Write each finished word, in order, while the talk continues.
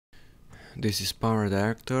this is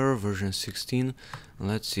PowerDirector version 16.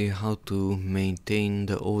 Let's see how to maintain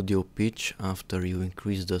the audio pitch after you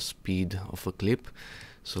increase the speed of a clip.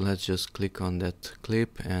 So let's just click on that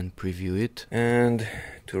clip and preview it. And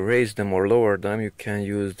to raise them or lower them, you can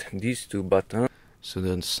use these two buttons. So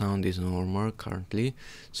the sound is normal currently.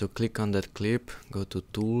 So click on that clip, go to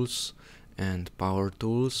Tools and Power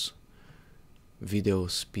Tools, Video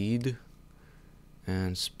Speed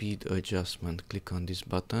and Speed Adjustment. Click on this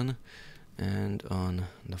button, and on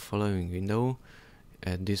the following window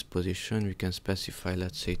at this position we can specify,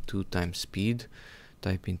 let's say, 2 times speed.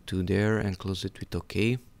 Type in 2 there and close it with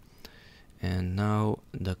OK. And now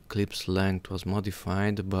the clip's length was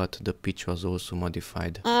modified, but the pitch was also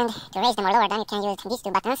modified. And to raise them or lower them, you can use these two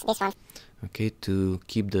buttons, this one. Okay, to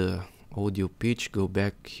keep the audio pitch, go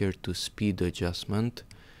back here to Speed Adjustment,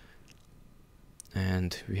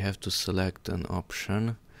 and we have to select an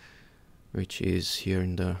option which is here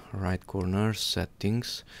in the right corner,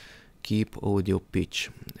 Settings, Keep Audio Pitch,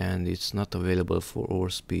 and it's not available for all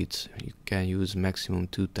speeds. You can use maximum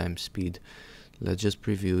 2 times speed. Let's just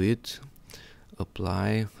preview it,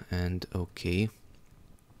 apply and OK,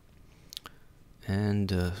 and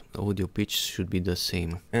the audio pitch should be the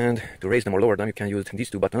same. And to raise them or lower them, you can use these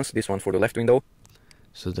two buttons, this one for the left window.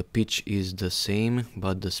 So the pitch is the same,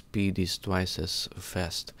 but the speed is twice as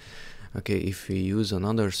fast. Okay, if we use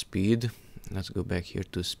another speed, let's go back here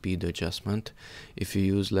to Speed Adjustment. If you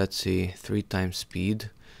use, let's say, 3 times speed,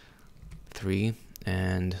 3,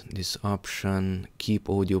 and this option Keep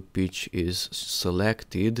Audio Pitch is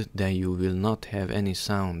selected, then you will not have any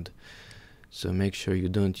sound. So make sure you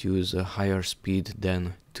don't use a higher speed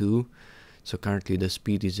than 2. So currently the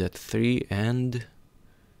speed is at 3 and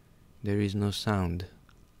there is no sound.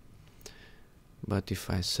 But if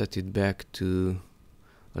I set it back to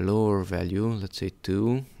a lower value, let's say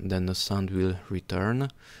 2, then the sound will return.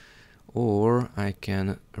 Or I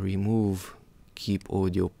can remove Keep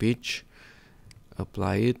Audio Pitch,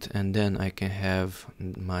 apply it, and then I can have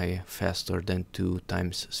my faster than 2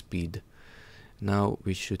 times speed. Now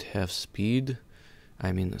we should have speed,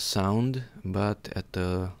 I mean sound, but at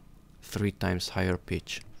a 3 times higher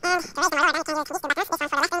pitch.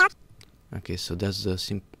 Okay, so that's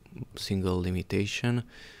the single limitation.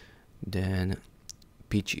 Then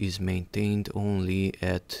pitch is maintained only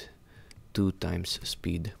at 2 times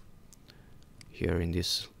speed here in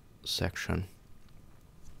this section.